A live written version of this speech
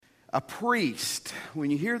A priest.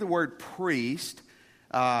 When you hear the word priest,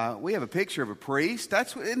 we have a picture of a priest.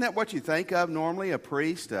 Isn't that what you think of normally? A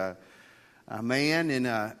priest, a man in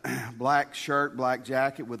a black shirt, black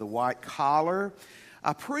jacket with a white collar.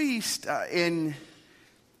 A priest in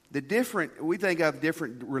we think of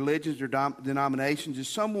different religions or denominations as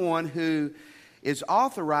someone who is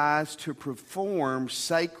authorized to perform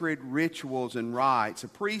sacred rituals and rites. A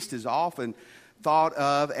priest is often thought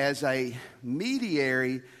of as a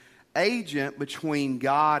mediary agent between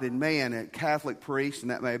God and man. A Catholic priest,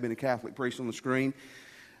 and that may have been a Catholic priest on the screen.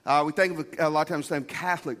 We think of a lot of times the name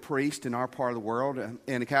Catholic priest in our part of the world.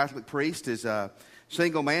 And a Catholic priest is a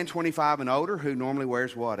single man, 25 and older, who normally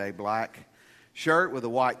wears what? A black shirt with a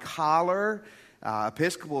white collar.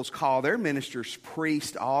 Episcopals call their ministers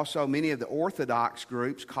priest also. Many of the Orthodox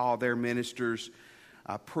groups call their ministers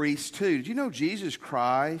priests too. Did you know Jesus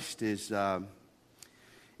Christ is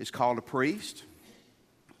called a priest?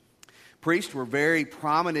 Priests were very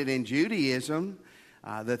prominent in Judaism.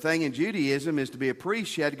 The thing in Judaism is to be a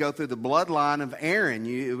priest, you had to go through the bloodline of Aaron.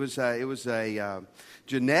 It was a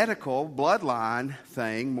genetical bloodline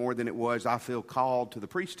thing more than it was, I feel, called to the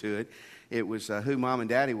priesthood. It was who mom and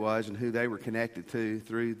daddy was and who they were connected to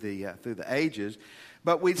through the ages.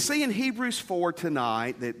 But we see in Hebrews 4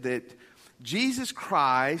 tonight that Jesus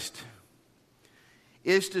Christ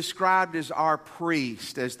is described as our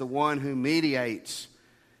priest, as the one who mediates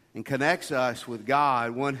and connects us with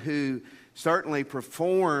God, one who certainly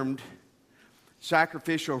performed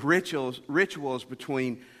sacrificial rituals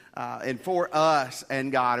between and for us and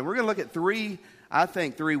God. And we're going to look at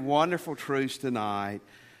three wonderful truths tonight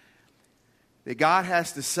that God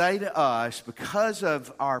has to say to us because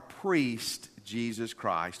of our priest, Jesus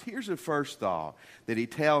Christ. Here's the first thought that he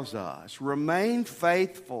tells us: remain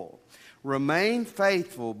faithful. Remain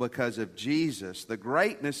faithful because of Jesus, the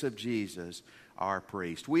greatness of Jesus, our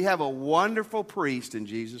priest. We have a wonderful priest in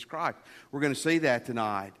Jesus Christ. We're going to see that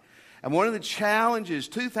tonight. And one of the challenges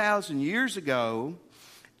 2,000 years ago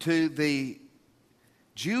to the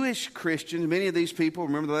Jewish Christians, many of these people,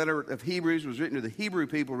 remember the letter of Hebrews was written to the Hebrew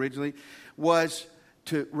people originally, was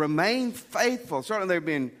to remain faithful. Certainly they were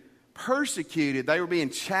being persecuted. They were being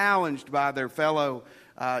challenged by their fellow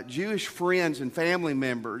Jewish friends and family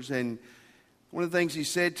members. And one of the things he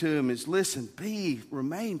said to them is, listen,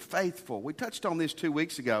 remain faithful. We touched on this 2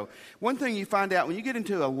 weeks ago. One thing you find out when you get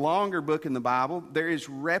into a longer book in the Bible, there is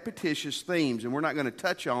repetitious themes. And we're not going to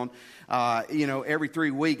touch on, every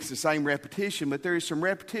 3 weeks the same repetition, but there is some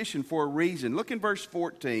repetition for a reason. Look in verse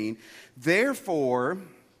 14. Therefore,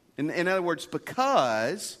 in other words,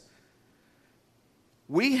 because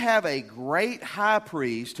we have a great high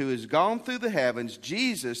priest who has gone through the heavens,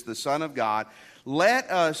 Jesus, the Son of God, let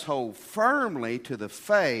us hold firmly to the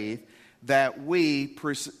faith that we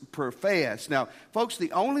profess. Now, folks,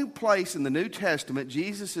 the only place in the New Testament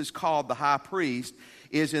Jesus is called the high priest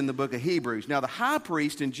is in the book of Hebrews. Now, the high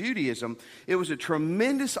priest in Judaism, it was a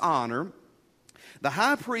tremendous honor. The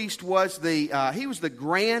high priest was the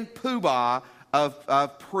grand poobah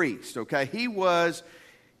of priests, okay? He was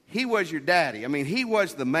your daddy. I mean, he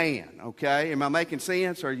was the man, okay? Am I making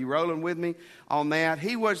sense? Are you rolling with me on that?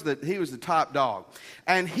 He was the top dog.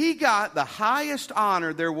 And he got the highest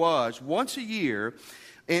honor there was once a year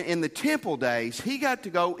in the temple days. He got to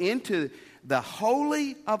go into the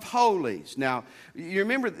Holy of Holies. Now, you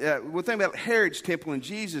remember one thing about Herod's temple in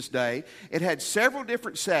Jesus' day, it had several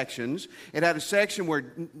different sections. It had a section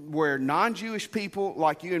where non-Jewish people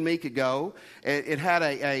like you and me could go. It had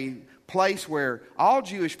a place where all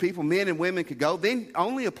Jewish people, men and women, could go. Then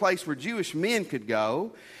only a place where Jewish men could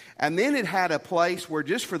go. And then it had a place where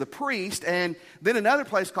just for the priest, and then another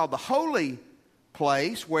place called the Holy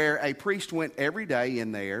Place where a priest went every day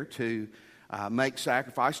in there to make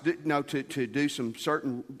sacrifice, to do some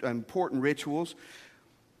certain important rituals.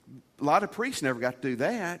 A lot of priests never got to do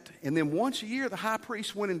that. And then once a year, the high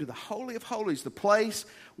priest went into the Holy of Holies, the place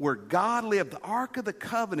where God lived. The Ark of the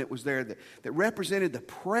Covenant was there that represented the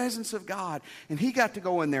presence of God. And he got to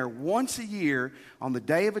go in there once a year on the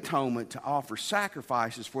Day of Atonement to offer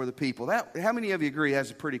sacrifices for the people. How many of you agree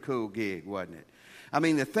that's a pretty cool gig, wasn't it? I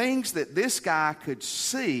mean, the things that this guy could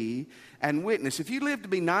see and witness. If you lived to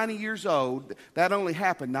be 90 years old, that only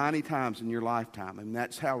happened 90 times in your lifetime. And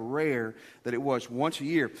that's how rare that it was once a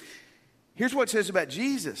year. Here's what it says about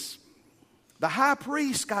Jesus. The high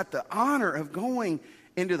priest got the honor of going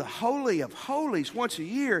into the Holy of Holies once a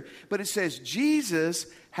year, but it says Jesus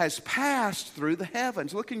has passed through the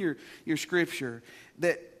heavens. Look in your scripture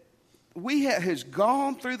that has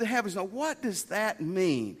gone through the heavens. Now, what does that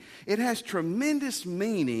mean? It has tremendous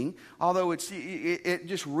meaning, although it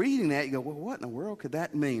just reading that, you go, well, what in the world could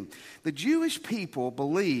that mean? The Jewish people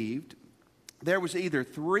believed there was either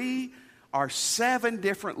 3 or 7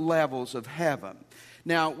 different levels of heaven.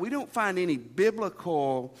 Now, we don't find any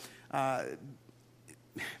biblical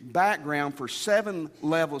background for 7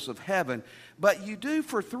 levels of heaven, but you do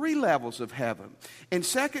for 3 levels of heaven. In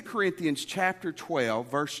 2 Corinthians chapter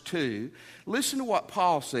 12, verse 2, listen to what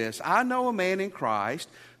Paul says. I know a man in Christ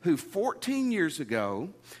who 14 years ago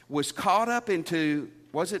was caught up into,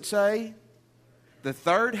 what does it say? The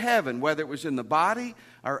third heaven, whether it was in the body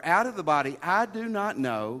or out of the body, I do not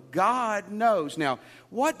know. God knows. Now,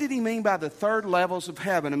 what did he mean by the 3 levels of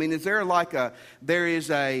heaven? I mean, is there the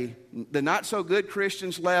not so good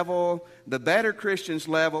Christians level, the better Christians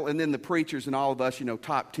level, and then the preachers and all of us,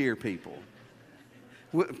 top tier people?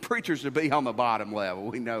 Preachers would be on the bottom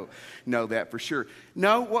level. We know that for sure.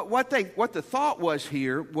 No, what the thought was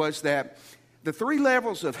here was that the 3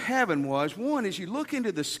 levels of heaven was, one, as you look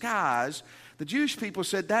into the skies, the Jewish people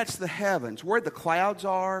said that's the heavens. Where the clouds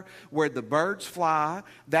are, where the birds fly,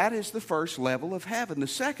 that is the first level of heaven. The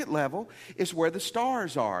second level is where the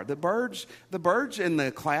stars are. The birds and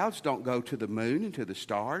the clouds don't go to the moon and to the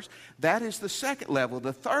stars. That is the second level.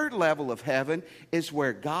 The third level of heaven is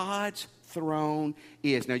where God's throne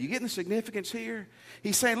is. Now, you getting the significance here?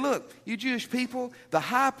 He's saying, look, you Jewish people, the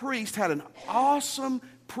high priest had an awesome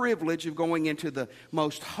privilege of going into the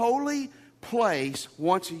most holy place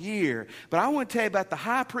once a year. But I want to tell you about the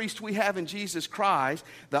high priest we have in Jesus Christ,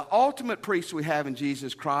 the ultimate priest we have in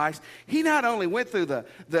Jesus Christ. He not only went through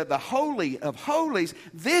the Holy of Holies,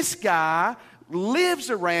 this guy lives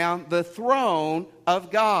around the throne of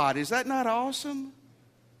God. Is that not awesome?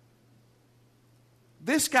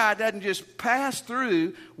 This guy doesn't just pass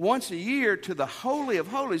through once a year to the Holy of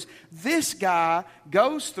Holies. This guy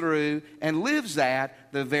goes through and lives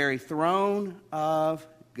at the very throne of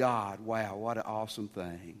God. Wow, what an awesome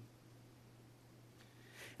thing.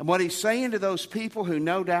 And what he's saying to those people who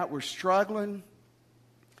no doubt were struggling,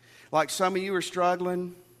 like some of you are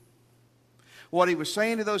struggling, what he was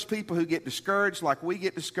saying to those people who get discouraged like we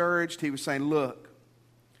get discouraged, he was saying, look,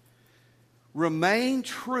 remain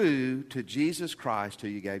true to Jesus Christ who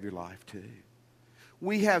you gave your life to.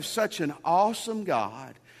 We have such an awesome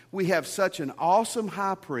God. We have such an awesome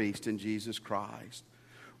high priest in Jesus Christ.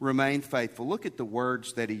 Remain faithful. Look at the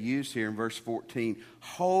words that he used here in verse 14.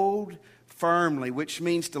 Hold firmly, which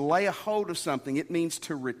means to lay a hold of something. It means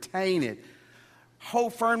to retain it.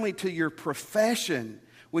 Hold firmly to your profession,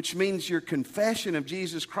 which means your confession of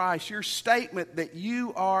Jesus Christ, your statement that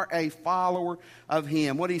you are a follower of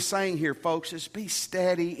him. What he's saying here, folks, is be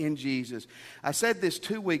steady in Jesus. I said this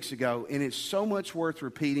 2 weeks ago, and it's so much worth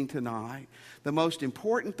repeating tonight. The most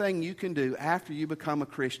important thing you can do after you become a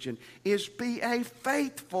Christian is be a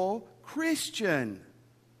faithful Christian.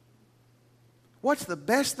 What's the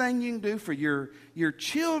best thing you can do for your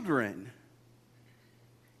children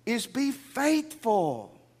is be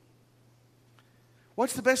faithful.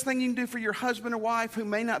 What's the best thing you can do for your husband or wife who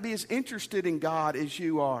may not be as interested in God as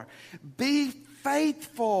you are? Be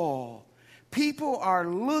faithful. People are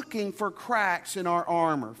looking for cracks in our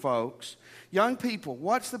armor, folks. Young people,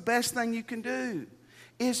 what's the best thing you can do?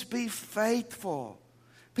 Is be faithful.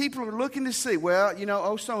 People are looking to see, well,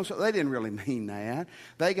 so-and-so, they didn't really mean that.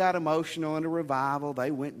 They got emotional in a revival.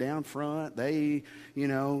 They went down front. They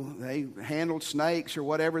handled snakes or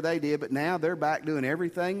whatever they did, but now they're back doing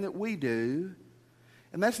everything that we do.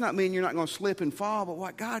 And that's not mean you're not going to slip and fall, but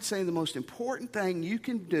what God's saying, the most important thing you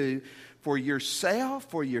can do for yourself,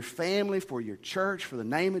 for your family, for your church, for the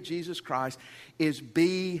name of Jesus Christ, is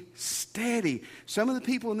be steady. Some of the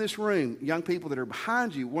people in this room, young people that are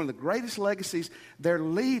behind you, one of the greatest legacies they're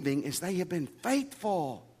leaving is they have been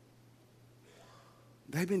faithful.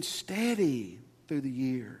 They've been steady through the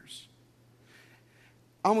years.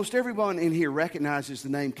 Almost everyone in here recognizes the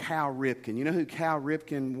name Cal Ripken. You know who Cal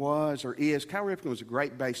Ripken was or is? Cal Ripken was a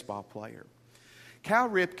great baseball player. Cal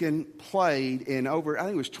Ripken played in over, I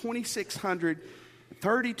think it was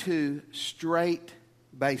 2,632 straight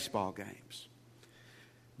baseball games.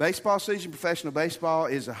 Baseball season, professional baseball,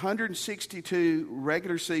 is 162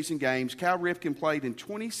 regular season games. Cal Ripken played in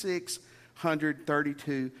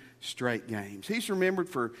 2,632 straight games. He's remembered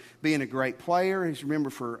for being a great player. He's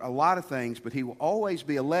remembered for a lot of things, but he will always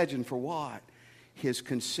be a legend for what? His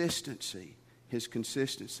consistency. His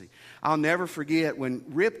consistency. I'll never forget when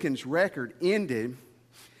Ripken's record ended,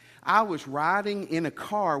 I was riding in a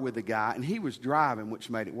car with a guy, and he was driving, which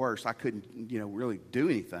made it worse. I couldn't, really do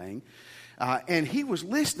anything. And he was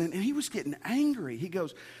listening, and he was getting angry. He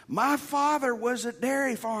goes, my father was a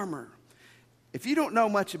dairy farmer. If you don't know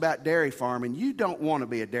much about dairy farming, you don't want to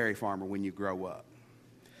be a dairy farmer when you grow up.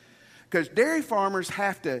 Because dairy farmers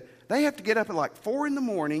have to get up at like 4 in the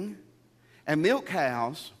morning and milk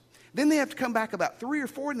cows. Then they have to come back about 3 or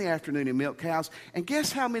 4 in the afternoon and milk cows. And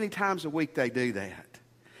guess how many times a week they do that?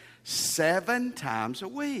 7 times a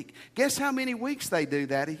week. Guess how many weeks they do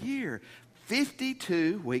that a year?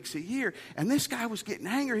 52 weeks a year. And this guy was getting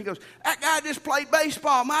angry. He goes, that guy just played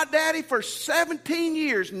baseball. My daddy for 17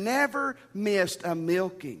 years never missed a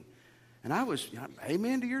milking. And I was,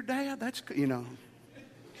 amen to your dad. That's,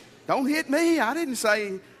 don't hit me. I didn't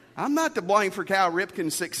say, I'm not to blame for Cal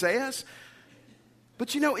Ripken's success.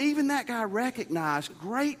 But even that guy recognized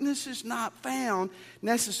greatness is not found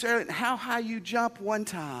necessarily in how high you jump one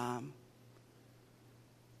time,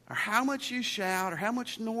 or how much you shout, or how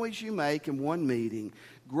much noise you make in one meeting.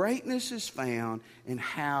 Greatness is found in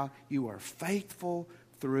how you are faithful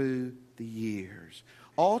through the years.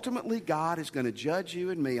 Ultimately, God is going to judge you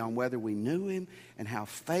and me on whether we knew Him and how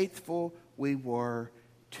faithful we were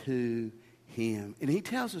to Him. And He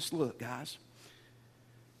tells us, look, guys,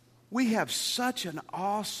 we have such an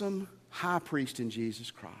awesome high priest in Jesus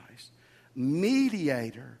Christ,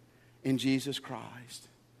 mediator in Jesus Christ.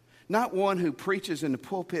 Not one who preaches in the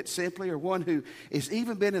pulpit simply, or one who has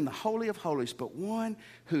even been in the Holy of Holies, but one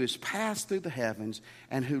who has passed through the heavens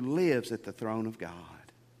and who lives at the throne of God.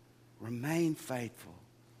 Remain faithful.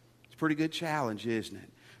 It's a pretty good challenge, isn't it?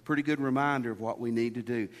 Pretty good reminder of what we need to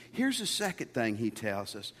do. Here's the second thing he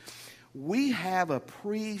tells us. We have a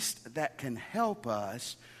priest that can help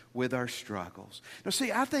us with our struggles. Now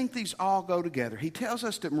see, I think these all go together. He tells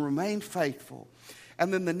us to remain faithful.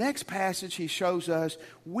 And then the next passage he shows us,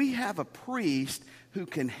 we have a priest who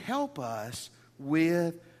can help us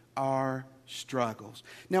with our struggles.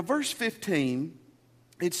 Now verse 15,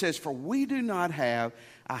 it says, for we do not have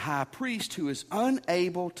a high priest who is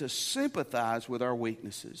unable to sympathize with our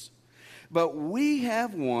weaknesses, but we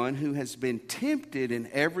have one who has been tempted in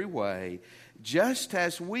every way, just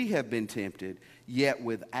as we have been tempted, yet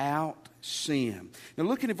without sin. Now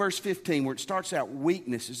looking at verse 15 where it starts out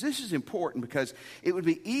weaknesses. This is important because it would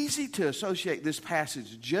be easy to associate this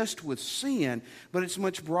passage just with sin, but it's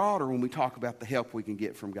much broader when we talk about the help we can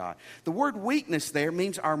get from God. The word weakness there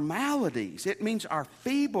means our maladies. It means our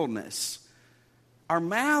feebleness. Our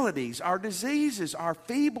maladies, our diseases, our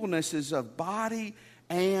feeblenesses of body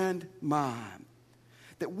and mind.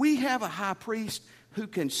 That we have a high priest who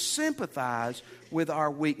can sympathize with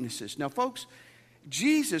our weaknesses. Now folks,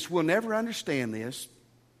 Jesus will never understand this.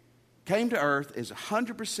 Came to earth as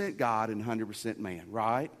 100% God and 100% man,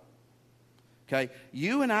 right? Okay,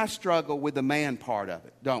 you and I struggle with the man part of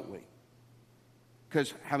it, don't we?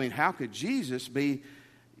 Because, how could Jesus be,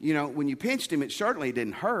 when you pinched him, it certainly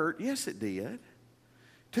didn't hurt. Yes, it did.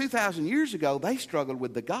 2,000 years ago, they struggled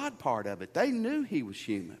with the God part of it. They knew he was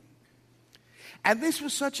human. And this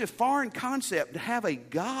was such a foreign concept to have a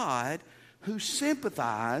God who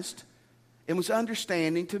sympathized and was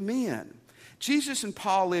understanding to men. Jesus and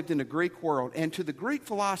Paul lived in a Greek world, and to the Greek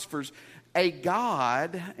philosophers, a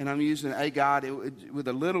God, and I'm using a God with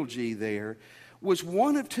a little g there, was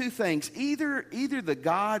one of two things. Either the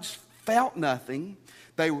gods felt nothing,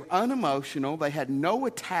 they were unemotional, they had no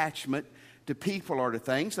attachment to people or to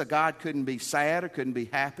things. A God couldn't be sad or couldn't be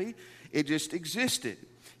happy. It just existed.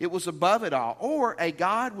 It was above it all. Or a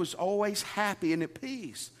God was always happy and at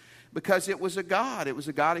peace. Because it was a God. It was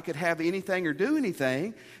a God that could have anything or do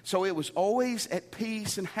anything. So it was always at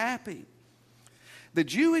peace and happy. The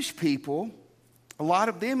Jewish people, a lot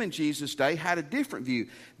of them in Jesus' day, had a different view.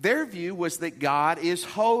 Their view was that God is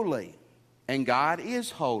holy. And God is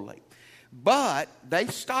holy. But they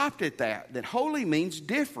stopped at that holy means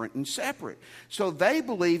different and separate. So they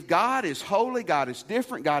believe God is holy, God is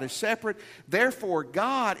different, God is separate. Therefore,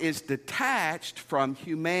 God is detached from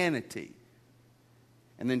humanity.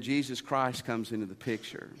 And then Jesus Christ comes into the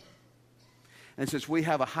picture. And says we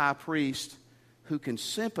have a high priest who can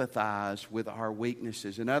sympathize with our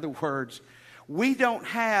weaknesses. In other words, we don't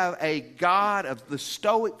have a God of the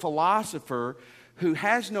Stoic philosopher who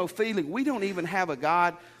has no feeling. We don't even have a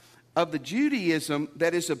God of the Judaism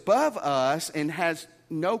that is above us and has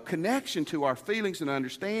no connection to our feelings and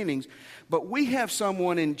understandings. But we have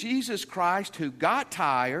someone in Jesus Christ who got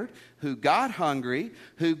tired, who got hungry,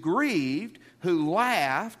 who grieved, who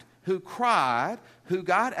laughed, who cried, who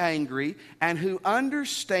got angry, and who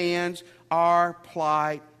understands our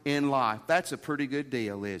plight in life. That's a pretty good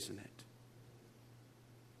deal, isn't it?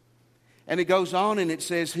 And it goes on and it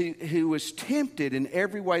says who was tempted in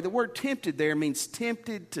every way. The word tempted there means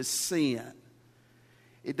tempted to sin.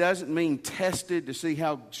 It doesn't mean tested to see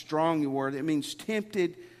how strong you were. It means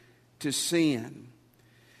tempted to sin.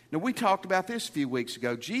 Now, we talked about this a few weeks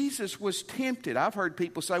ago. Jesus was tempted. I've heard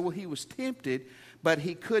people say, well, he was tempted, but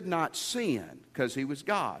he could not sin because he was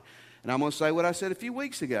God. And I'm going to say what I said a few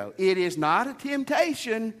weeks ago. It is not a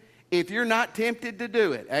temptation if you're not tempted to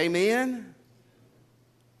do it. Amen?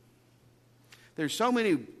 There's so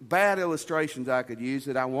many bad illustrations I could use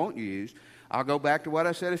that I won't use. I'll go back to what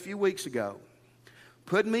I said a few weeks ago.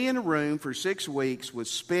 Put me in a room for 6 weeks with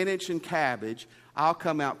spinach and cabbage, I'll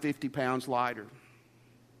come out 50 pounds lighter.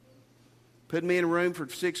 Put me in a room for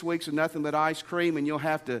 6 weeks with nothing but ice cream, and you'll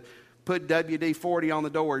have to put WD-40 on the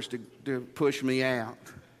doors to push me out.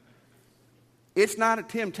 It's not a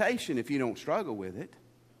temptation if you don't struggle with it.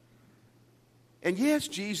 And yes,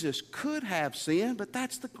 Jesus could have sinned, but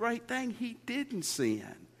that's the great thing. He didn't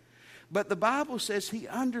sin. But the Bible says he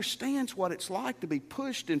understands what it's like to be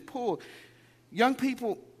pushed and pulled. Young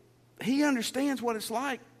people, he understands what it's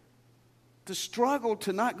like to struggle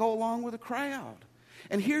to not go along with a crowd.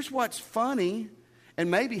 And here's what's funny and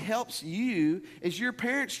maybe helps you is your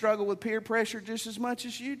parents struggle with peer pressure just as much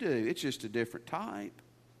as you do. It's just a different type.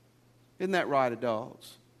 Isn't that right,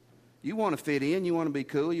 adults? You want to fit in, you want to be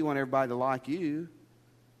cool, you want everybody to like you.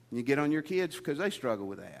 And you get on your kids because they struggle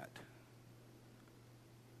with that.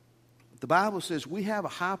 The Bible says we have a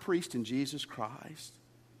high priest in Jesus Christ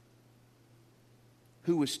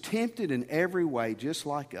who was tempted in every way just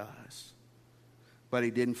like us, but he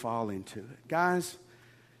didn't fall into it. Guys,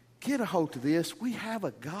 get a hold of this. We have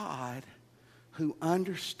a God who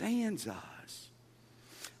understands us.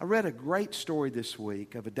 I read a great story this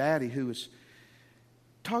week of a daddy who was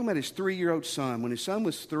talking about his 3-year-old son. When his son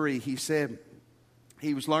was 3, he said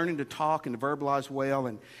he was learning to talk and to verbalize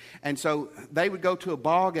well. And so they would go to a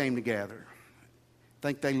ball game together. I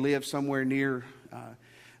think they lived somewhere near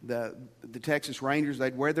the Texas Rangers.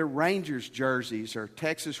 They'd wear their Rangers jerseys or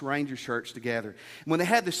Texas Ranger shirts together. And when they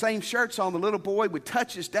had the same shirts on, the little boy would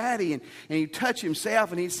touch his daddy and he'd touch himself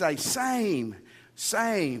and he'd say, same.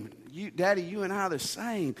 Daddy, you and I are the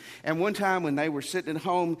same. And one time when they were sitting at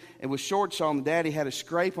home and with shorts on, the daddy had a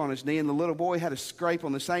scrape on his knee and the little boy had a scrape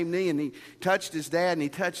on the same knee, and he touched his dad and he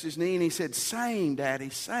touched his knee and he said, same, Daddy,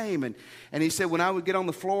 same. And he said when I would get on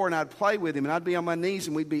the floor and I'd play with him and I'd be on my knees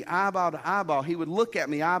and we'd be eyeball to eyeball, he would look at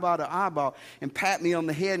me eyeball to eyeball and pat me on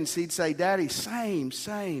the head and he'd say, Daddy, same.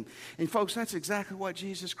 And folks, that's exactly what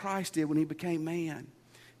Jesus Christ did when he became man.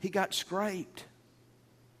 He got scraped.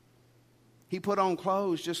 He put on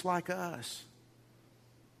clothes just like us.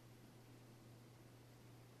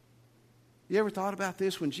 You ever thought about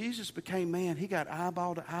this? When Jesus became man, he got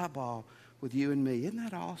eyeball to eyeball with you and me. Isn't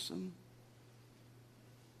that awesome?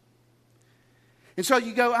 And so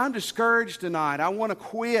you go, I'm discouraged tonight. I want to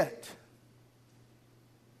quit.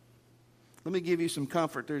 Let me give you some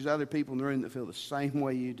comfort. There's other people in the room that feel the same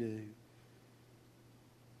way you do.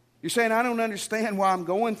 You're saying, I don't understand why I'm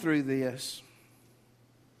going through this.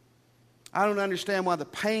 I don't understand why the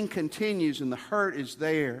pain continues and the hurt is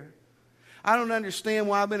there. I don't understand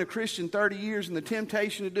why I've been a Christian 30 years and the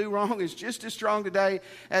temptation to do wrong is just as strong today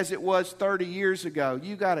as it was 30 years ago.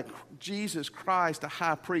 You got a Jesus Christ, a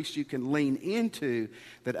high priest you can lean into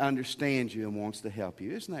that understands you and wants to help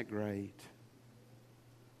you. Isn't that great?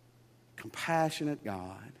 Compassionate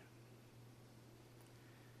God.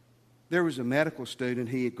 There was a medical student.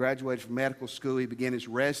 He had graduated from medical school. He began his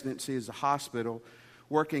residency as a hospital,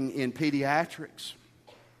 working in pediatrics.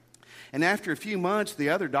 And after a few months, the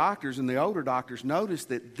other doctors and the older doctors noticed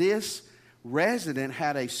that this resident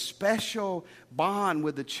had a special bond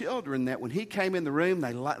with the children, that when he came in the room,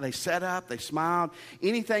 they sat up, they smiled.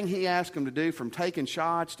 Anything he asked them to do, from taking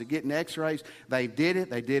shots to getting x-rays, they did it.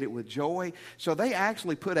 They did it with joy. So they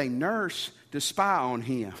actually put a nurse to spy on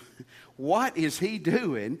him. What is he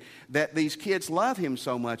doing that these kids love him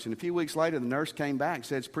so much? And a few weeks later, the nurse came back and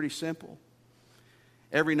said, it's pretty simple.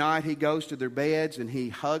 Every night he goes to their beds and he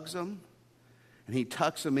hugs them and he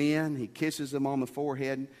tucks them in. He kisses them on the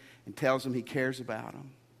forehead and tells them he cares about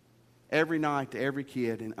them. Every night to every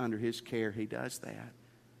kid and under his care, he does that.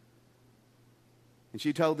 And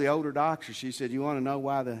she told the older doctor, she said, you want to know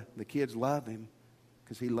why the kids love him?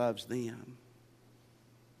 Because he loves them.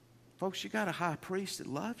 Folks, you got a high priest that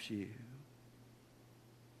loves you.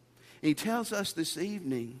 And he tells us this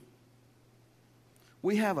evening,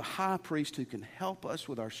 we have a high priest who can help us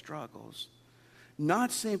with our struggles,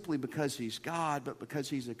 not simply because he's God, but because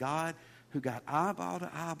he's a God who got eyeball to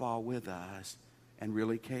eyeball with us and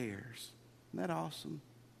really cares. Isn't that awesome?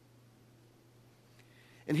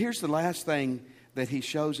 And here's the last thing that he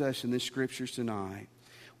shows us in this scriptures tonight.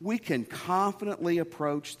 We can confidently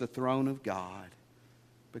approach the throne of God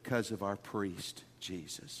because of our priest,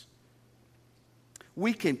 Jesus.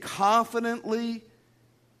 We can confidently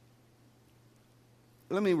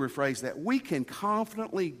let me rephrase that. We can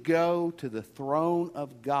confidently go to the throne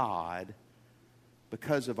of God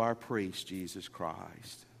because of our priest, Jesus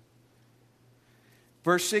Christ.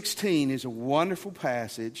 Verse 16 is a wonderful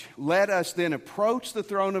passage. Let us then approach the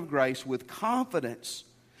throne of grace with confidence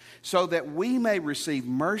so that we may receive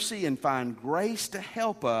mercy and find grace to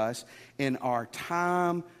help us in our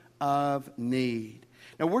time of need.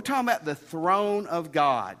 Now, we're talking about the throne of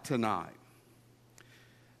God tonight.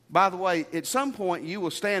 By the way, at some point you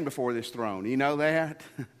will stand before this throne. You know that?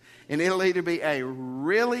 And it'll either be a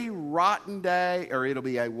really rotten day or it'll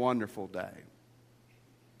be a wonderful day.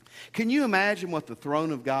 Can you imagine what the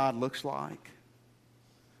throne of God looks like?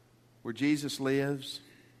 Where Jesus lives?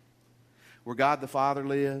 Where God the Father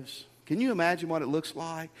lives? Can you imagine what it looks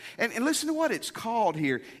like? And listen to what it's called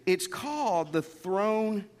here. It's called the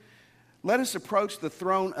throne. Let us approach the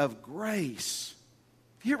throne of grace.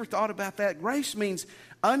 Have you ever thought about that? Grace means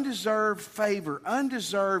undeserved favor,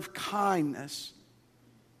 undeserved kindness.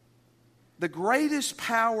 The greatest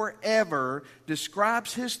power ever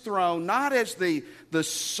describes his throne not as the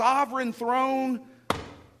sovereign throne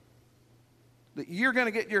that you're going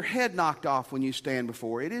to get your head knocked off when you stand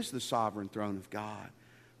before. It is the sovereign throne of God.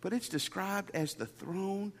 But it's described as the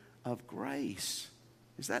throne of grace.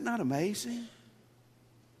 Is that not amazing?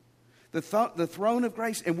 The throne of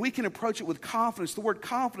grace, and we can approach it with confidence. The word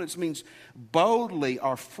confidence means boldly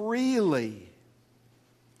or freely.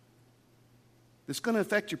 It's going to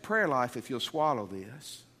affect your prayer life if you'll swallow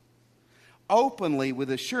this. Openly,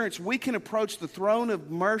 with assurance, we can approach the throne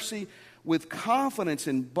of mercy with confidence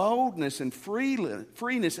and boldness and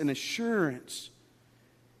freeness and assurance.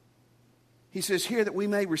 He says here that we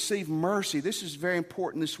may receive mercy. This is very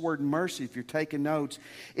important, this word mercy, if you're taking notes.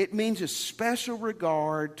 It means a special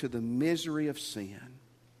regard to the misery of sin.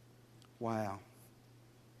 Wow.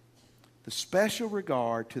 The special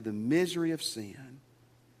regard to the misery of sin.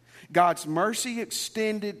 God's mercy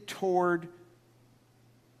extended toward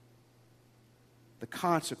the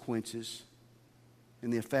consequences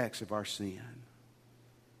and the effects of our sin.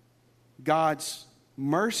 God's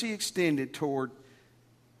mercy extended toward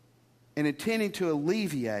and intending to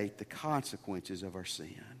alleviate the consequences of our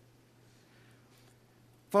sin.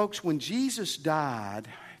 Folks, when Jesus died,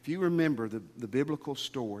 if you remember the biblical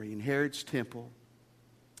story in Herod's temple,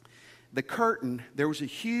 the curtain, there was a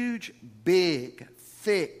huge, big,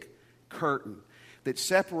 thick curtain that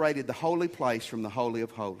separated the holy place from the Holy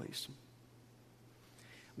of Holies.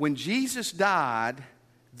 When Jesus died,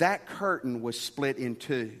 that curtain was split in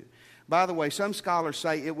two. By the way, some scholars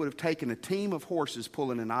say it would have taken a team of horses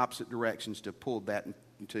pulling in opposite directions to pull that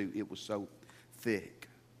in two. It was so thick.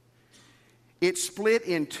 It split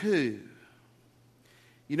in two.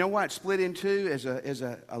 You know why it split in two? As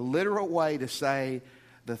a literal way to say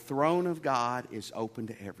the throne of God is open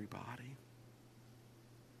to everybody.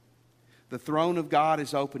 The throne of God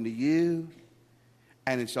is open to you,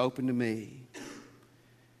 and it's open to me.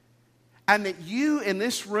 And that you in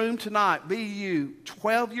this room tonight, be you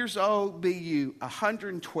 12 years old, be you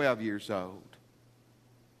 112 years old,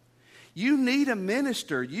 you need a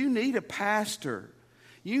minister, you need a pastor,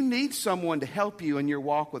 you need someone to help you in your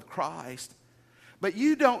walk with Christ. But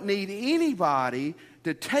you don't need anybody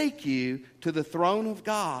to take you to the throne of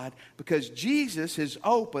God because Jesus has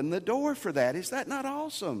opened the door for that. Is that not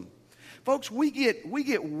awesome? Folks, we get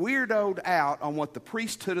weirdoed out on what the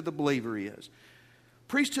priesthood of the believer is.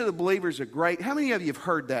 Priesthood of the believer is a great... How many of you have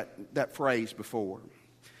heard that phrase before?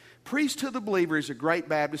 Priesthood of the believer is a great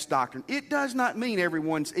Baptist doctrine. It does not mean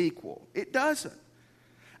everyone's equal. It doesn't.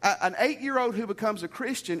 An 8-year-old who becomes a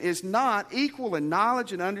Christian is not equal in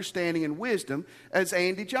knowledge and understanding and wisdom as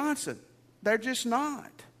Andy Johnson. They're just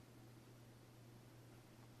not.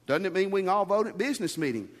 Doesn't it mean we can all vote at business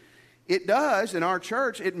meeting? It does in our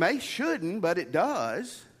church. It shouldn't, but it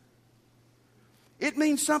does. It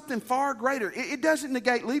means something far greater. It doesn't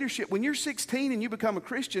negate leadership. When you're 16 and you become a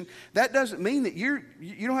Christian, that doesn't mean that you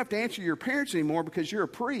don't have to answer your parents anymore because you're a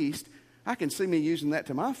priest. I can see me using that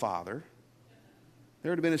to my father.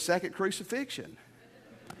 There would have been a second crucifixion.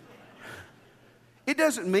 It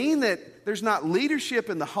doesn't mean that there's not leadership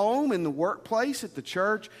in the home, in the workplace, at the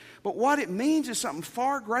church. But what it means is something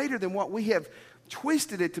far greater than what we have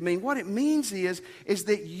twisted it to mean. What it means is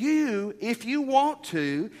that you, if you want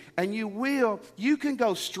to, and you will, you can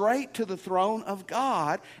go straight to the throne of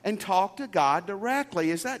God and talk to God directly.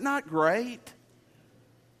 Is that not great?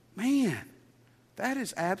 Man, that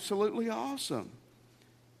is absolutely awesome.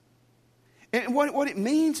 And what it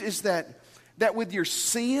means is that with your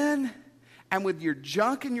sin and with your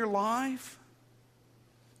junk in your life,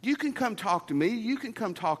 you can come talk to me. You can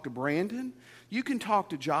come talk to Brandon. You can talk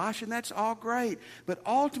to Josh, and that's all great. But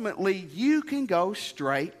ultimately, you can go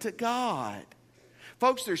straight to God.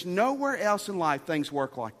 Folks, there's nowhere else in life things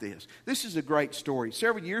work like this. This is a great story.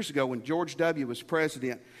 Several years ago, when George W. was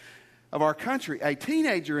president of our country, a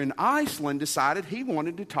teenager in Iceland decided he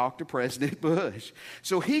wanted to talk to President Bush.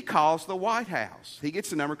 So he calls the White House. He gets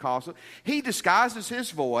the number, calls it. He disguises his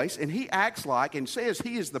voice, and he acts like and says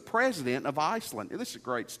he is the president of Iceland. This is a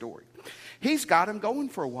great story. He's got him going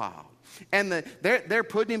for a while. And they're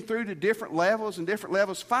putting him through to different levels and different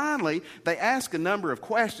levels. Finally, they ask a number of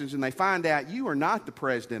questions, and they find out you are not the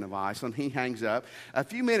president of Iceland. He hangs up. A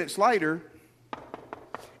few minutes later,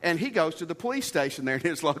 and he goes to the police station there in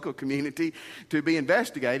his local community to be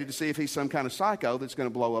investigated to see if he's some kind of psycho that's going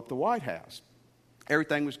to blow up the White House.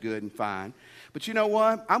 Everything was good and fine. But you know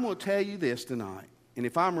what? I'm going to tell you this tonight. And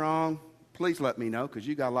if I'm wrong, please let me know, because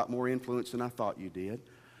you got a lot more influence than I thought you did.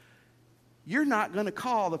 You're not going to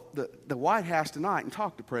call the White House tonight and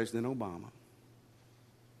talk to President Obama.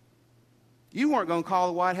 You weren't going to call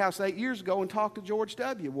the White House 8 years ago and talk to George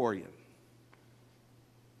W., were you?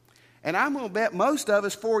 And I'm going to bet most of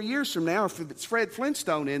us 4 years from now, if it's Fred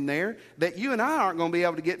Flintstone in there, that you and I aren't going to be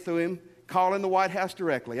able to get through him calling the White House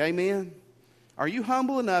directly. Amen? Are you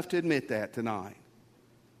humble enough to admit that tonight?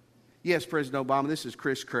 Yes, President Obama, this is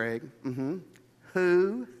Chris Craig.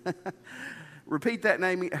 Who? Repeat that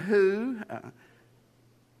name. Who? But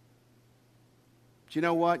you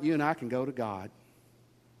know what? You and I can go to God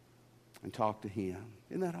and talk to Him.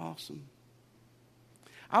 Isn't that awesome?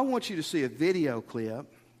 I want you to see a video clip.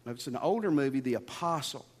 It's an older movie, The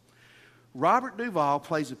Apostle. Robert Duvall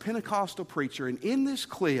plays a Pentecostal preacher, and in this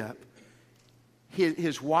clip,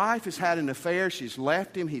 his wife has had an affair. She's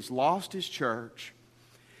left him. He's lost his church.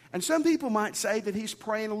 And some people might say that he's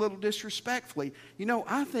praying a little disrespectfully. You know,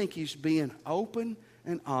 I think he's being open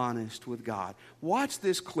and honest with God. Watch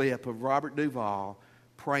this clip of Robert Duvall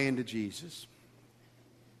praying to Jesus.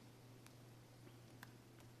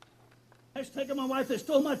 It's taken my wife. They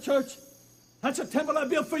stole my church. That's a temple I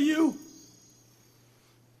built for you.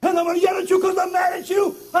 And I'm going to yell at you because I'm mad at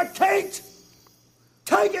you. I can't.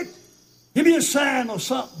 Take it. Give me a sign or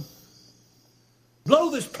something.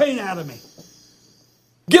 Blow this pain out of me.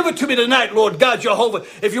 Give it to me tonight, Lord God Jehovah.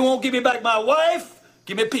 If you won't give me back my wife,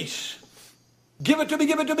 give me peace. Give it to me,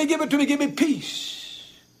 give it to me, give it to me, give me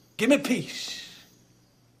peace. Give me peace.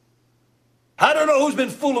 I don't know who's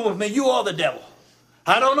been fooling with me, you or the devil.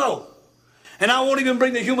 I don't know. And I won't even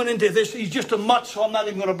bring the human into this. He's just a mutt, so I'm not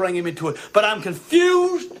even going to bring him into it. But I'm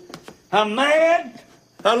confused. I'm mad.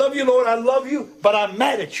 I love you, Lord. I love you. But I'm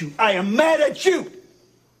mad at you. I am mad at you.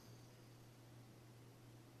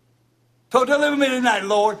 So deliver me tonight,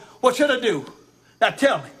 Lord. What should I do? Now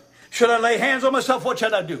tell me. Should I lay hands on myself? What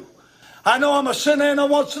should I do? I know I'm a sinner and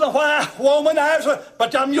once in a while womanizer,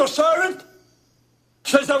 but I'm your servant.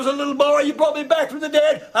 Since I was a little boy, you brought me back from the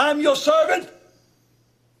dead. I'm your servant.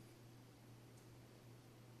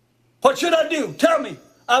 What should I do? Tell me.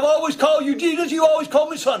 I've always called you Jesus. You always called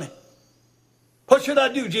me Sonny. What should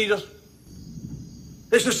I do, Jesus?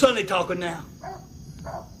 This is Sonny talking now.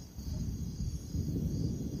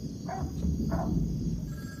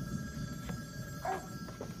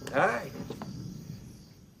 All right.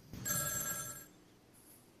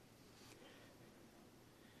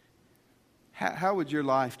 How would your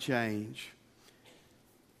life change?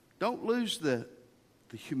 Don't lose the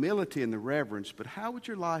humility and the reverence, but how would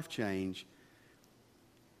your life change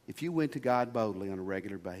if you went to God boldly on a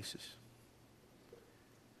regular basis?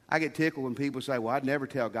 I get tickled when people say, well, I'd never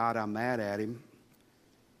tell God I'm mad at Him.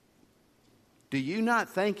 Do you not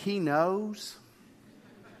think He knows?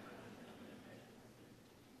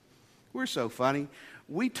 We're so funny.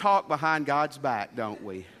 We talk behind God's back, don't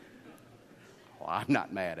we? Well, I'm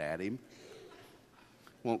not mad at Him.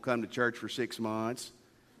 Won't come to church for 6 months.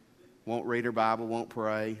 Won't read her Bible, won't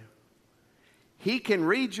pray. He can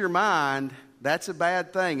read your mind. That's a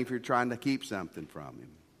bad thing if you're trying to keep something from Him.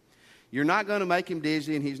 You're not going to make Him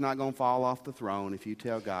dizzy, and He's not going to fall off the throne if you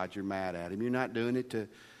tell God you're mad at Him. You're not doing it to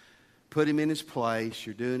put Him in His place.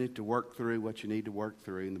 You're doing it to work through what you need to work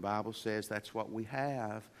through. And the Bible says that's what we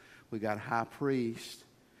have. We got a high priest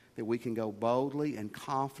that we can go boldly and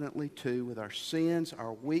confidently to with our sins,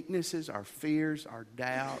 our weaknesses, our fears, our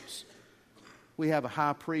doubts. We have a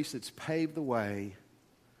high priest that's paved the way.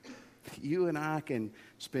 You and I can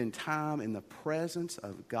spend time in the presence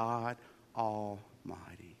of God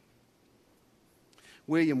Almighty.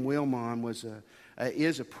 William Wilmon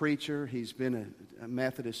is a preacher. He's been a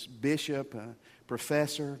Methodist bishop, a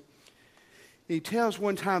professor. He tells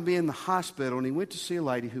one time being in the hospital, and he went to see a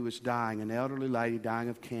lady who was dying, an elderly lady dying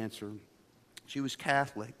of cancer. She was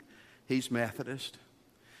Catholic. He's Methodist.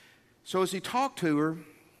 So as he talked to her,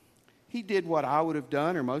 he did what I would have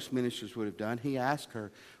done, or most ministers would have done. He asked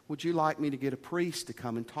her, would you like me to get a priest to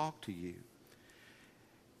come and talk to you?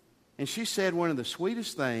 And she said one of the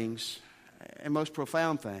sweetest things and most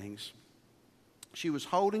profound things. She was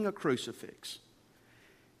holding a crucifix.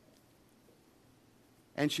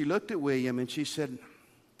 And she looked at William and she said,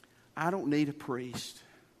 I don't need a priest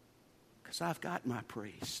because I've got my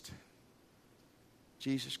priest,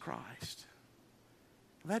 Jesus Christ.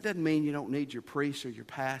 Well, that doesn't mean you don't need your priest or your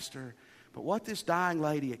pastor. But what this dying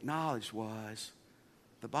lady acknowledged was,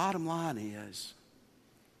 the bottom line is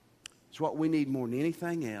what we need more than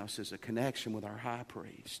anything else is a connection with our high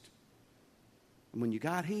priest. And when you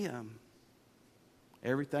got him,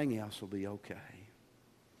 everything else will be okay.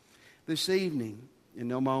 This evening, in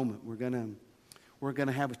no moment, we're going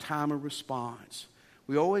to have a time of response.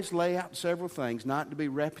 We always lay out several things, not to be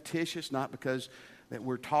repetitious, not because that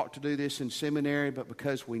we're taught to do this in seminary, but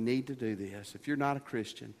because we need to do this. If you're not a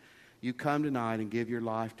Christian, you come tonight and give your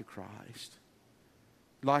life to Christ.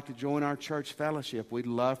 If you'd like to join our church fellowship, we'd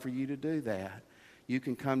love for you to do that. You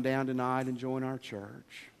can come down tonight and join our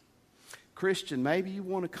church. Christian, maybe you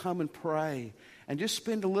want to come and pray and just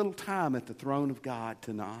spend a little time at the throne of God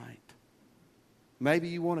tonight. Maybe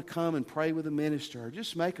you want to come and pray with a minister or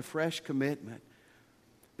just make a fresh commitment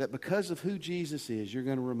that because of who Jesus is, you're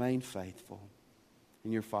going to remain faithful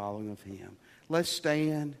in your following of him. Let's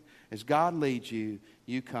stand. As God leads you,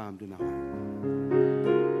 you come tonight.